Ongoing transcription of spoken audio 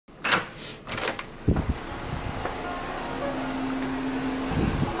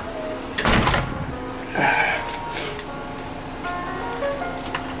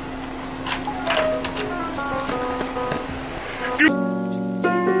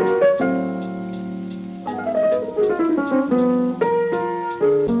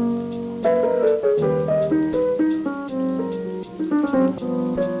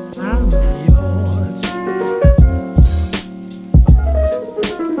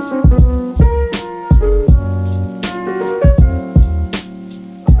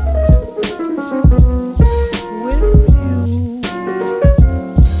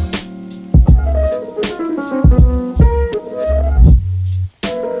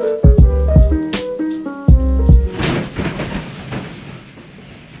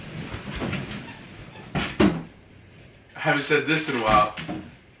haven't said this in a while.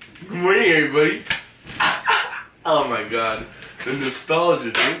 Good morning, everybody. Oh my god. The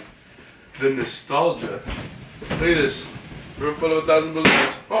nostalgia, dude. The nostalgia. Look at this. Room full of 1,000 balloons.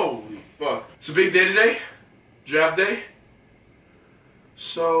 Holy fuck. It's a big day today. Draft day.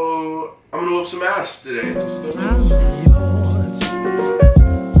 So, I'm gonna whoop some ass today.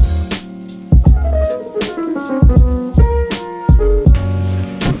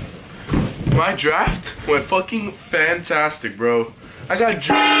 My draft went fucking fantastic, bro. I got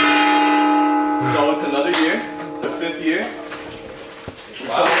So it's another year. It's our 5th year.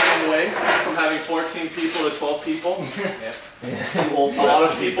 Wow. We're away from having 14 people to 12 people. Yeah. A lot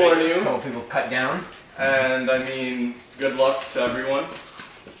of people are new. A couple people cut down. And I mean, good luck to everyone.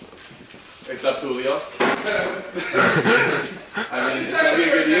 Except Julio. I mean, it's gonna be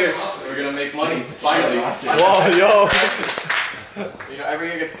a good year. We're gonna make money, finally. Whoa, yo! You know, every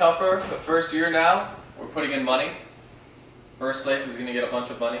year gets tougher. The first year now, we're putting in money. First place is gonna get a bunch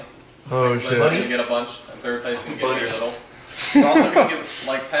of money. Oh Second place is gonna get a bunch, and third place is gonna get very little. We're also gonna give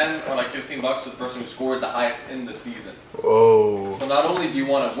like 10 or like 15 bucks to the person who scores the highest in the season. Oh. So not only do you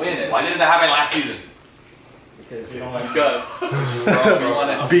want to win it. Why didn't that happen last season? Because we don't like.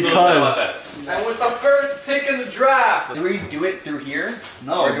 Because. And with the first pick in the draft. Do we do it through here?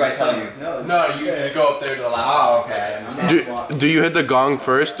 No. Or do I tell you? No, you just go up there to the last. Oh, okay. Do you hit the gong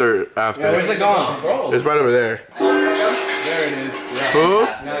first or after? Yeah, where's the gong? It's right over there. There it is. Yeah. Who?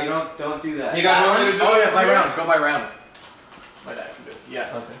 No, you don't do that. You guys want me to do it? Yeah, by round. Go by round. My dad can do it.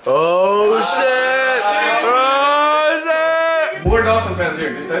 Yes. Okay. Oh shit! Oh shit! More Dolphin fans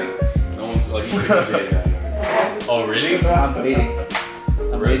here. Just steady. No one's like, oh, really? I'm waiting.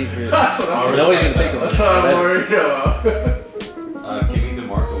 I'm waiting for you. That's what I'm Nobody's gonna take them. That's what I'm worried about. Give me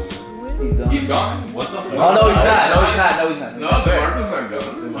DeMarco. He's done. He's gone. What the fuck? Oh, no, he's not. No, he's not. No, he's not. No, DeMarco's not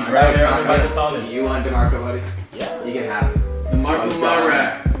going. He's right. Michael Thomas. You want DeMarco, buddy? Yeah. You can have it. DeMarco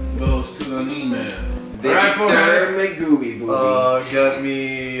Marac goes to the knee man. Alright, for McGooby booby. Get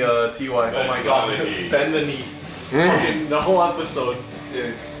me TY. Oh my god. Bend the knee. Fucking the whole episode.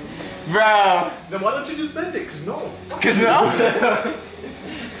 Yeah. Bro. Then why don't you just bend it? Cause no. Cause no.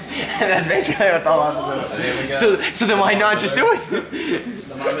 That's basically what the whole episode. So then why not just do it?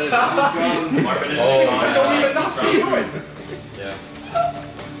 Don't even not see it. Yeah.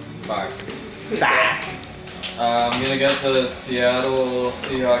 Back. I'm gonna get the Seattle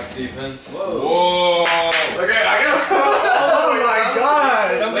Seahawks defense. Whoa. Okay, I gotta stop. Oh my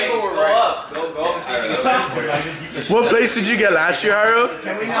god. Some people were right. Go up and see. What place did you get last year, Haro?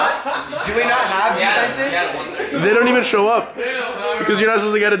 Can we not? Do we not have defenses? They don't even show up. Because you're not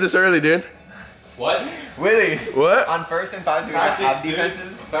supposed to get it this early, dude. What? Willie. What? On 1st and 5, do we not have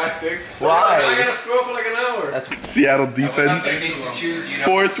defenses? Tactics. Why? I gotta scroll for like an hour. That's Seattle defense.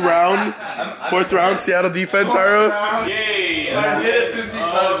 Fourth round, Seattle defense, Haro. Yay. I did it 50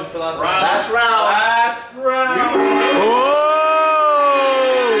 times. Last round. Last round. Oh!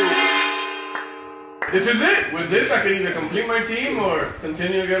 This is it. With this, I can either complete my team or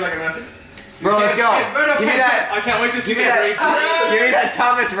continue to get like an athlete. Bro, let's go. Give me that. I can't wait to see Give me that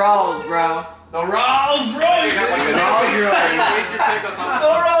Thomas Rawls, bro. The Rolls Royce. The Rolls Royce.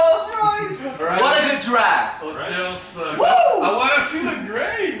 What a good draft! Woo! I want to see the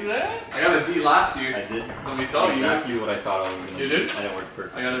grades, man. I got a D last year. I did. Let me tell you. Exactly what I thought I was going to do. You did? I didn't work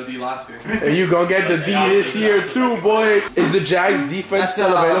perfect. I got a D last year. And you gonna get the D this year too, boy. Is the Jags defense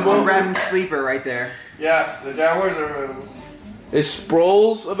still available? Rem sleeper right there. Yeah, the Jaguars are available. Is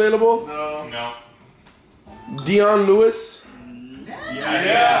Sproles available? No. No. Dion Lewis?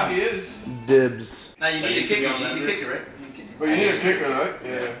 Yeah, he is. Dibs. Now you need a kicker. You need a kicker, right? But you need a kicker, right?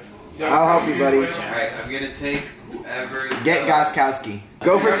 Yeah. I'll help you, buddy. Alright, I'm gonna take whoever. Get Gostkowski.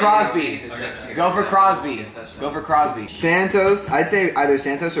 Go for Crosby. Go for Crosby. Go for Crosby. Santos. I'd say either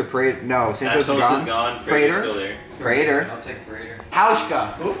Santos or Prater. No, Santos is gone. Prater's still there. Prater. I'll take Prater.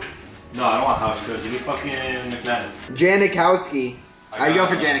 Hauschka. No, I don't want Hauschka. Give me fucking McManus. Janikowski. I'd go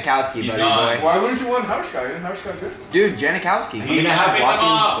for Janikowski, buddy boy. Why wouldn't you want Hauschka? Isn't Hauschka good? Dude, Janikowski. He's gonna have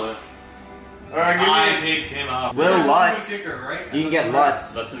Watkins. Alright, I picked him up. Will Lutz. Kicker, right? You can get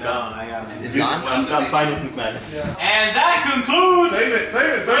Lutz. Lutz is gone. I got him. It's gone? I'm fine with McManus. And that concludes. Save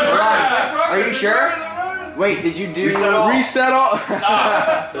it. Are you sure? Wait, did you do Reset all.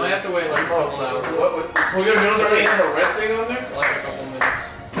 I have to wait like a couple hours. Julio Jones already has a red thing on there? Like a couple minutes.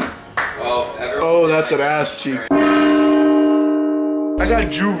 Oh, that's an ass cheek. I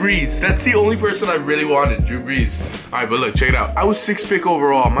got Drew Brees. That's the only person I really wanted, Drew Brees. All right, but look, check it out. I was 6th pick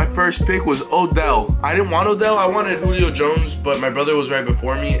overall. My first pick was Odell. I didn't want Odell. I wanted Julio Jones, but my brother was right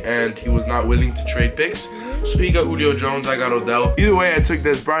before me, and he was not willing to trade picks. So he got Julio Jones, I got Odell. Either way, I took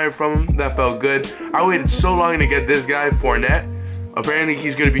Dez Bryant from him. That felt good. I waited so long to get this guy, Fournette. Apparently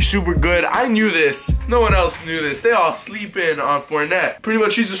he's gonna be super good. I knew this. No one else knew this. They all sleep in on Fournette. Pretty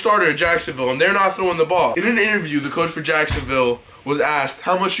much he's the starter in Jacksonville and they're not throwing the ball. In an interview, the coach for Jacksonville was asked,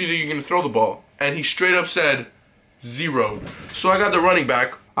 how much do you think you're gonna throw the ball? And he straight up said, 0. So I got the running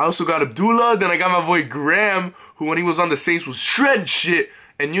back. I also got Abdullah, then I got my boy Graham, who when he was on the Saints was shred shit,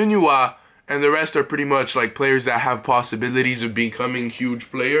 and Yunua, and the rest are pretty much like players that have possibilities of becoming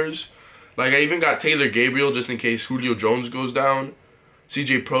huge players. Like I even got Taylor Gabriel just in case Julio Jones goes down.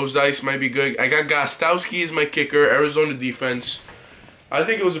 CJ Prozise might be good. I got Gostowski as my kicker, Arizona defense. I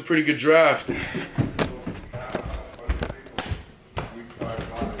think it was a pretty good draft.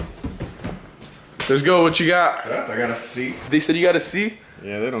 Let's go, what you got? I got a C. They said you got a C?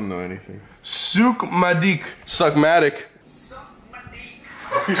 Yeah, they don't know anything. Sukmadik. Suckmatic.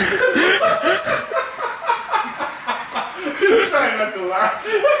 Try not to laugh.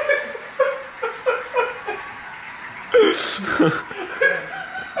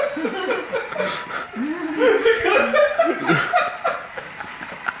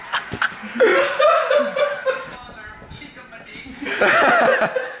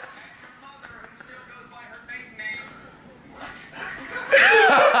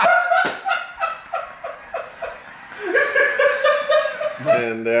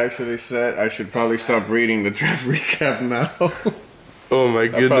 And they actually said I should probably stop reading the draft recap now. Oh my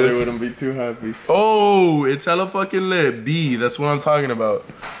goodness. I probably wouldn't be too happy. Oh, it's hella fucking lit. B, that's what I'm talking about.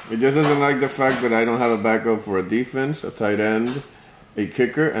 It just doesn't like the fact that I don't have a backup for a defense, a tight end, a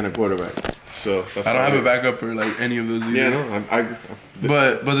kicker, and a quarterback. So that's I don't have a backup for like any of those either. Yeah, no,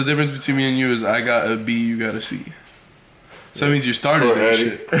 but the difference between me and you is I got a B, you got a C. So that means your starters ain't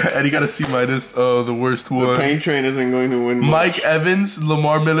shit. Eddie got a C minus. Oh, the worst one. The pain train isn't going to win much. Mike Evans,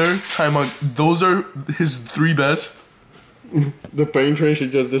 Lamar Miller, Tymonk. Those are his 3 best. The pain train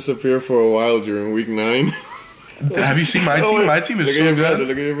should just disappear for a while during week 9. Have you seen my team? My team is so good.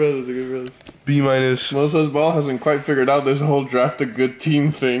 Look at your brothers, look at your brothers. B minus. Moses Ball hasn't quite figured out this whole draft a good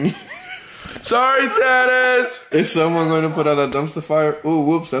team thing. Sorry, Dennis. Is someone going to put out a dumpster fire? Ooh,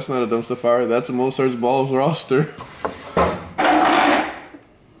 whoops, that's not a dumpster fire. That's a Moses Ball's roster.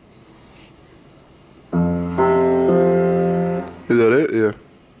 Is that it? Yeah.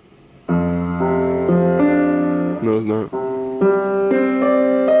 No, it's not.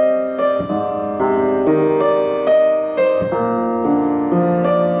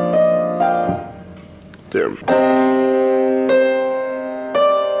 Damn.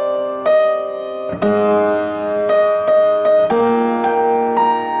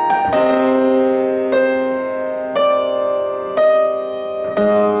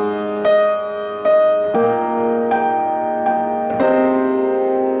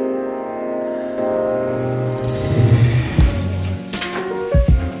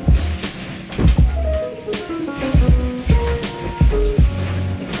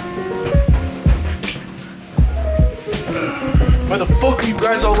 Why the fuck are you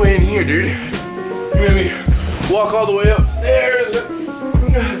guys all the way in here, dude? You made me walk all the way upstairs,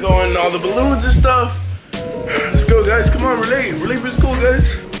 going all the balloons and stuff. Let's go, guys. Come on, relate. Relate for school,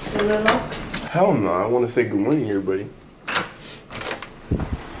 guys. Hell no. I want to say good morning, everybody.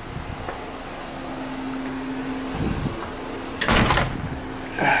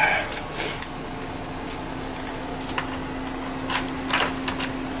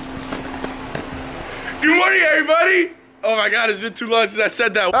 Good morning, everybody. Oh my God, it's been too long since I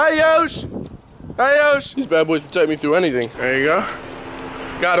said that. Hi, Yosh. Hi, Yosh. These bad boys protect me through anything. There you go.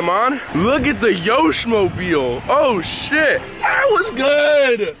 Got him on. Look at the Yosh-mobile. Oh shit. That was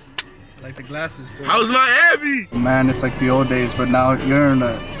good. I like the glasses too. How's Miami? Man, it's like the old days, but now you're in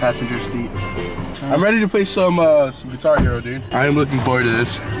the passenger seat. I'm ready to play some Guitar Hero, dude. I am looking forward to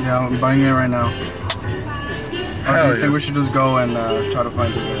this. Yeah, I'm buying it right now. Hell I think we should just go and try to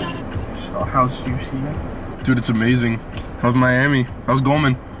find the house. You see it? Dude, it's amazing. How's Miami? How's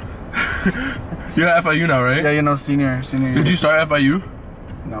Goldman? You're at FIU now, right? Yeah, you know, senior year. Did you start FIU?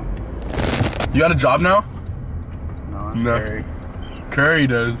 No. You got a job now? No, it's No. Curry. Curry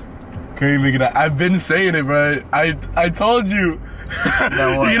does. Curry making that. I've been saying it, bro. I told you. You're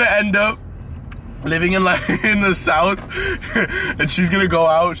gonna end up living in like in the South, and she's gonna go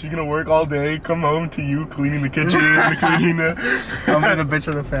out. She's gonna work all day, come home to you, cleaning the kitchen, cleaning the. I'm the bitch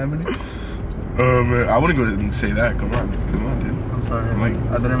of the family. Oh man, I wouldn't go and say that. Come on, dude. I'm sorry. Like,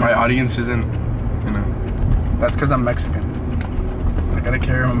 my audience isn't, you know. That's because I'm Mexican. I gotta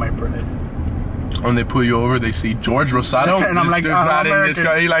carry on my pride. When they pull you over, they see George Rosado. And I'm like, dude's not in this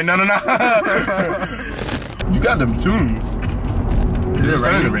car. You're like, no. You got them tunes. Is it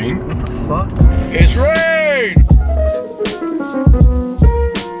starting to rain? What the fuck? It's rain! rain!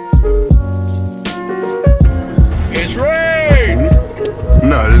 It's rain!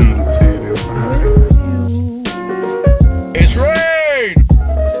 No, I didn't see it. It's rain!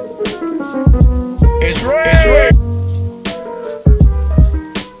 It's rain! It's rain!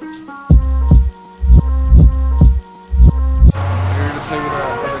 You're gonna play with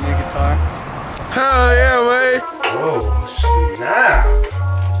a new guitar? Hell yeah, man! Whoa, snap!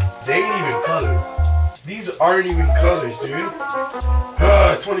 They ain't even colors. These aren't even colors, dude.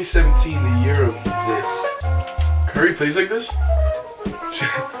 2017, the year of this. Curry plays like this?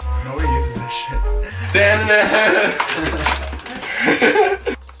 Nobody uses that shit.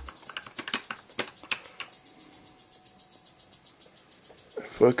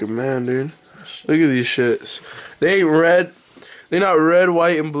 Fucking man, dude. Look at these shits. They ain't red. They're not red,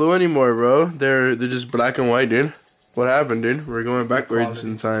 white, and blue anymore, bro. They're just black and white, dude. What happened, dude? We're going backwards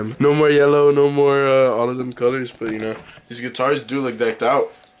in time. No more yellow, no more all of them colors, but you know, these guitars do look decked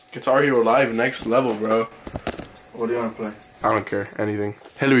out. Guitar Hero Live, next level, bro. What do you want to play? I don't care, anything.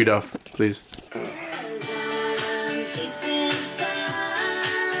 Hilary Duff, please.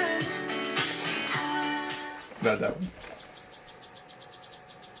 Not that one.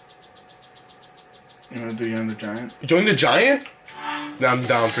 You want to do Young the Giant? Young the Giant? I'm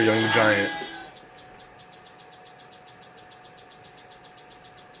down for Young the Giant.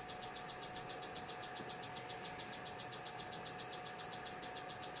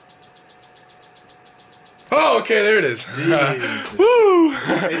 Oh, okay, there it is. Woo!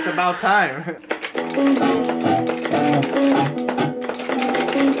 It's about time.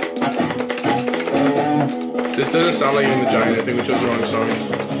 This doesn't sound like Young the Giant. I think we chose the wrong song.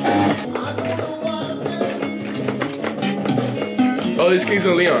 Oh, this is Kings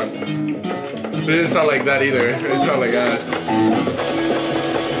of Leon. But it didn't sound like that either. It sounded like ass.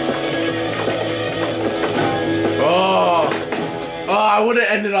 Oh, I would have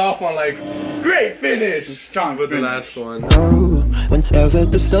ended off on like great finish. Strong with the last one. Whenever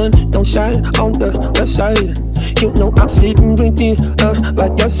the sun don't shine on the west side, you know I'm sitting right there by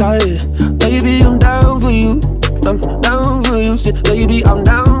your side. Baby, I'm down for you. I'm down for you. Baby, I'm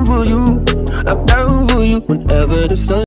down for you. I'm down for you. Whenever the sun